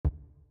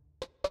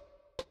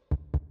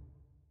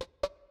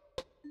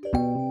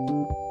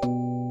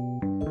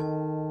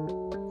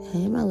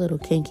Hey, my little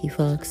kinky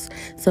fucks.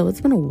 So it's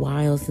been a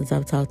while since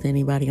I've talked to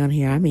anybody on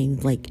here. I mean,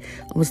 like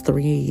almost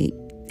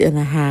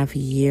 3.5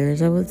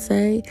 years, I would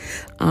say.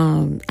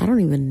 I don't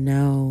even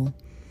know.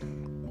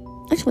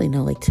 Actually,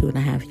 no, like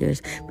 2.5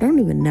 years. But I don't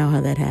even know how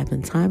that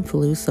happened. Time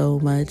flew so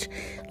much.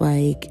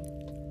 Like,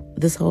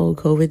 this whole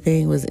COVID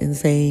thing was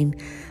insane.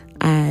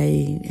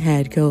 I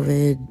had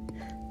COVID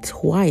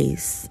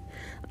twice.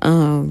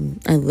 I'm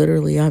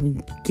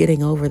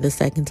getting over the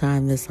second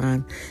time this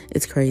time.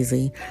 It's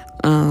crazy.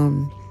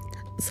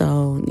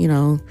 So,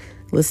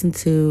 listen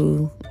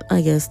to,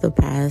 I guess, the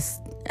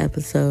past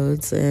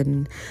episodes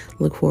and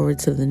look forward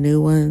to the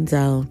new ones.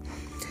 I'll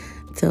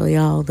tell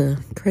y'all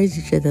the crazy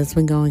shit that's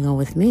been going on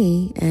with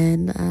me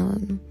and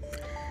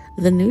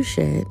the new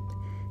shit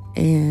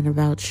and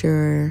about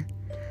your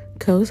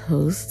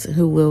co-host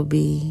who will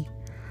be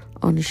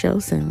on the show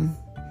soon.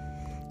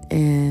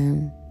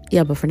 And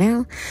yeah, but for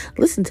now,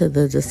 listen to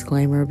the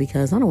disclaimer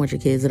because I don't want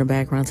your kids in the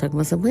background talking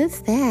about something.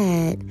 What's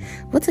that?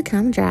 What's a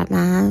cum drop,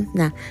 Mom?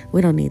 Nah,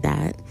 we don't need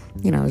that.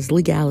 There's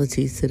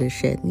legalities to this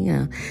shit.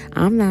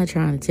 I'm not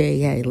trying to tell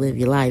you how to live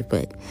your life,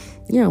 but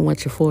you don't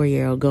want your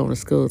 4-year-old going to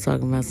school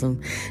talking about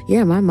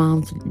my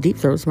mom deep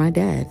throats my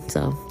dad.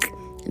 So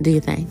do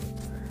your thing.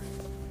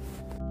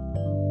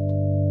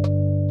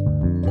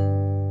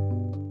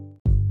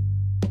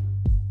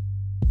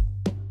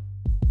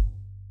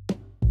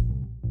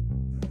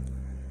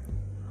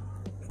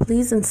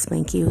 Please and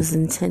Spank You is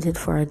intended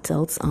for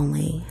adults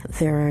only.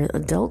 There are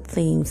adult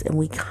themes and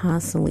we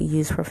constantly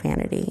use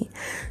profanity.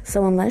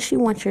 So unless you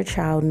want your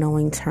child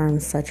knowing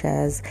terms such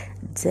as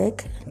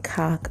dick,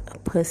 cock,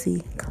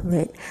 pussy,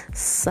 clit,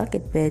 suck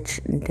it bitch,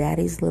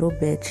 daddy's little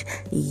bitch,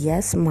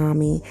 yes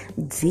mommy,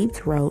 deep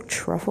throat,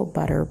 truffle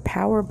butter,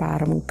 power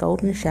bottom,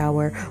 golden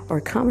shower,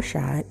 or cum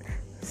shot,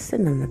 sit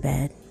on the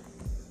bed.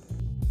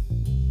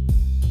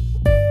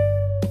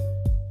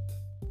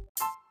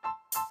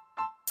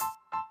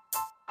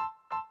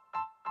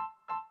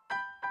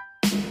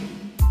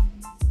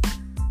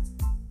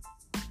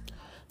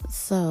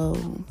 So,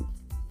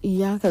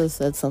 y'all could have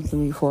said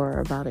something before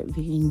about it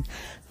being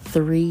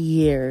 3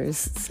 years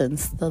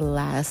since the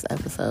last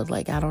episode.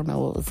 Like, I don't know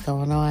what was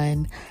going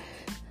on.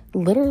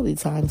 Literally,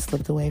 time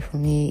slipped away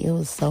from me. It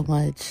was so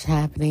much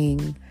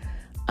happening.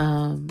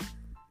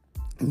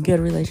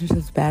 Good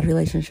relationships, bad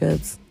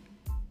relationships.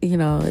 It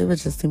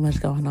was just too much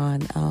going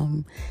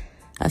on.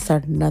 I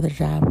started another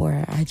job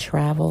where I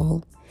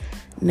travel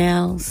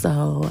now.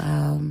 So,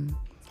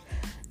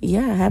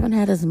 I haven't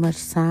had as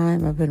much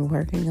time. I've been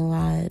working a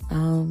lot.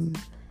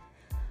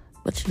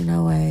 But you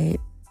know what?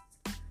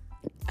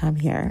 I'm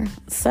here.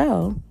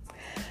 So,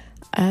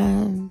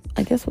 I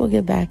guess we'll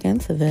get back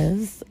into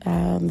this.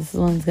 This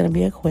one's going to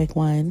be a quick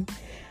one.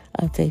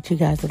 Update you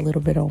guys a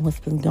little bit on what's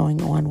been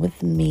going on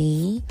with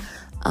me.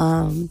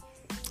 Got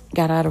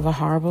out of a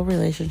horrible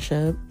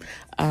relationship.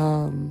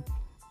 Got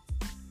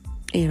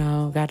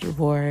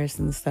divorced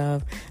and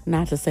stuff.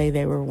 Not to say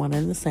they were one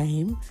and the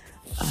same.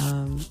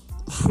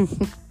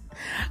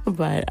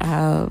 But,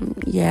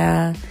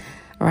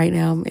 right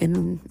now I'm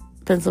in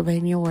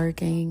Pennsylvania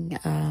working,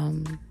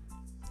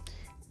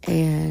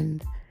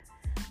 and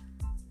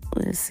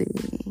let's see,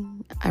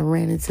 I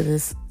ran into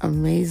this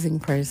amazing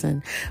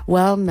person.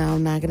 Well, no,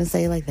 I'm not going to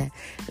say it like that.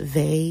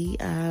 They,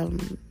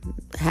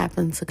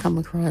 happened to come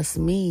across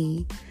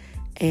me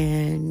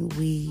and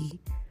we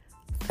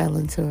fell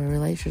into a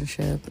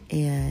relationship,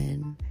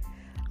 and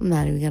I'm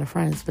not even going to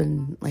front. It's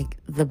been like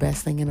the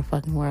best thing in the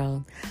fucking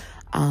world.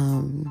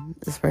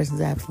 This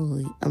person's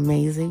absolutely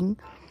amazing.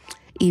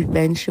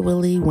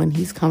 Eventually, when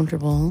he's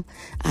comfortable,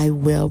 I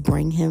will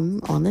bring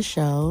him on the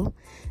show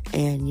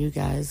and you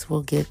guys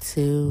will get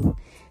to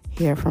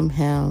hear from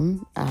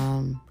him.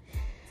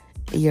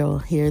 You'll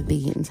hear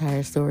the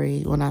entire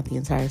story. Well, not the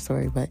entire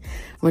story, but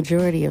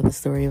majority of the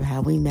story of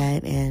how we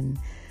met and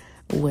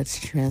what's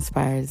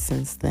transpired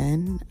since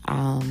then.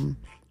 I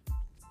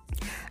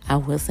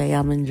will say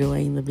I'm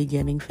enjoying the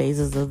beginning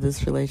phases of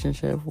this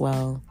relationship.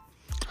 Well,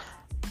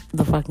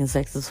 the fucking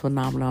sex is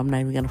phenomenal. I'm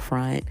not even gonna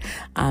front.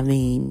 I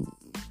mean,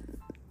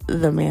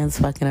 the man's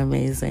fucking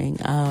amazing.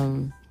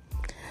 I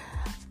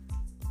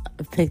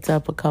picked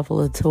up a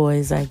couple of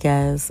toys, I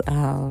guess.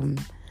 I'll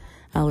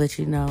let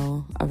you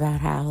know about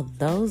how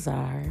those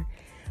are.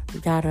 We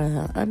got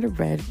a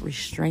underbred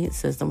restraint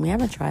system. We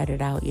haven't tried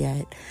it out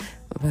yet,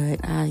 but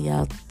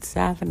y'all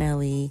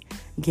definitely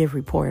give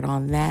report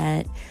on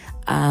that.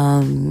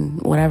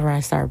 Whatever I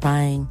start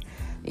buying,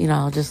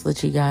 I'll just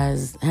let you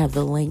guys have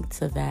the link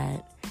to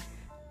that.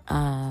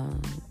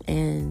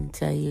 And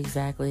tell you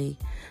exactly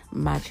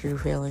my true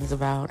feelings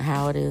about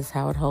how it is,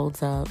 how it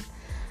holds up,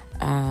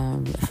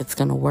 if it's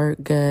gonna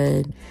work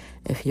good,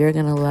 if you're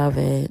gonna love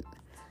it.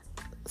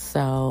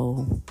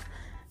 So,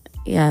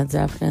 yeah,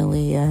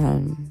 definitely,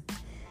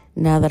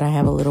 now that I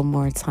have a little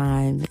more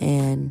time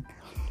and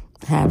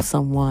have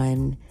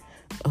someone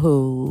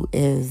who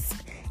is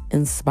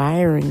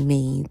inspiring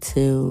me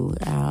to,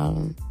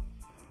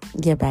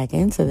 get back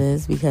into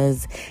this,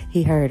 because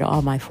he heard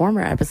all my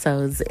former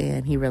episodes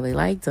and he really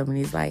liked them, and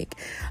he's like,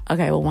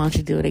 okay, well, why don't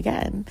you do it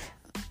again?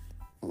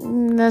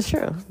 That's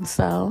true.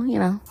 So,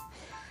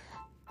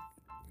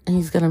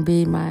 he's going to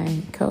be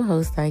my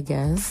co-host, I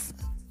guess.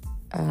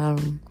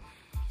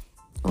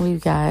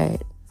 We've got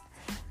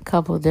a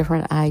couple of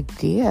different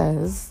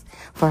ideas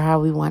for how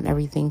we want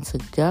everything to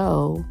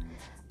go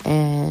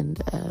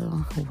and,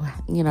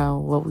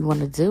 what we want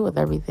to do with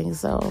everything.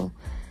 So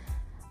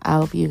I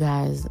hope you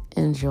guys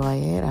enjoy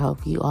it. I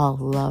hope you all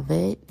love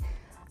it.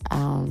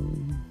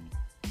 And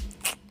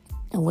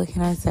what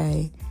can I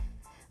say?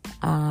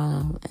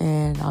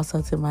 And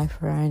also to my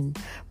friend,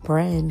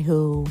 Bren,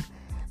 who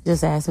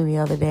just asked me the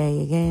other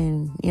day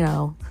again,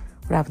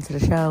 what happened to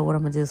the show? What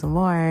I'm going to do some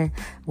more?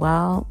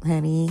 Well,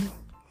 honey,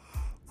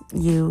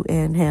 you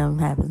and him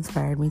have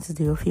inspired me to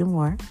do a few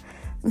more.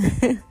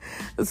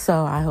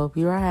 So I hope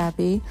you are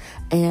happy.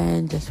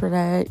 And just for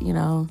that,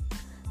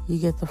 you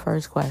get the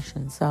first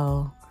question.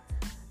 So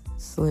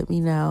just let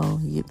me know.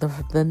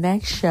 The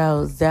next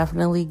show is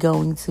definitely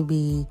going to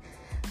be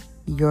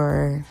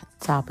your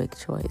topic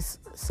choice.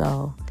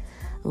 So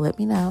let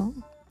me know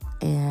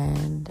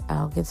and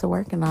I'll get to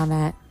working on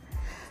that.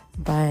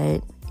 But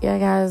yeah,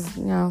 guys,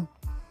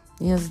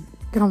 just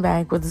come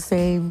back with the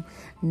same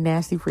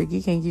nasty,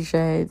 freaky, kinky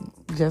shit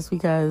just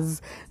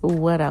because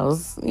what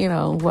else?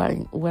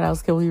 What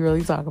else can we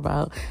really talk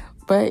about?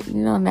 But,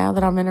 now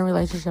that I'm in a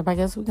relationship, I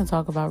guess we can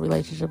talk about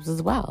relationships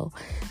as well.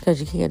 Because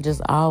you can't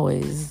just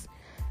always,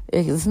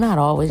 it's not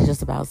always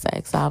just about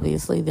sex.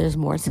 Obviously, there's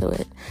more to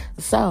it.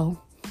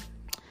 So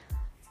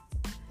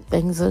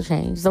things will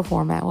change. The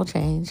format will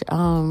change.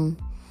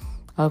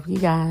 Hope you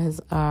guys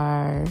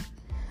are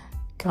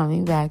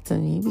coming back to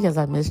me because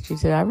I missed you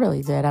too. I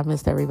really did. I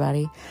missed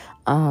everybody.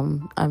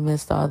 I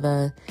missed all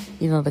the,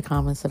 the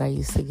comments that I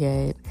used to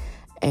get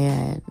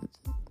and,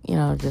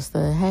 just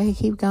the, hey,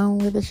 keep going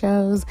with the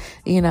shows,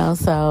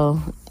 so,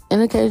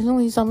 and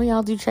occasionally some of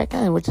y'all do check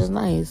in, which is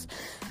nice.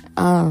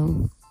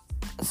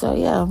 So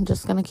yeah, I'm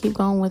just going to keep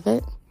going with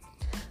it.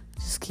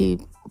 Just keep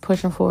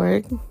pushing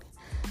forward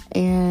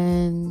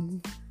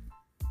and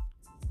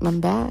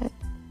I'm back.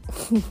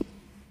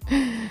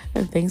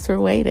 And thanks for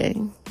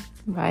waiting.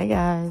 Bye,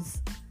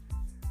 guys.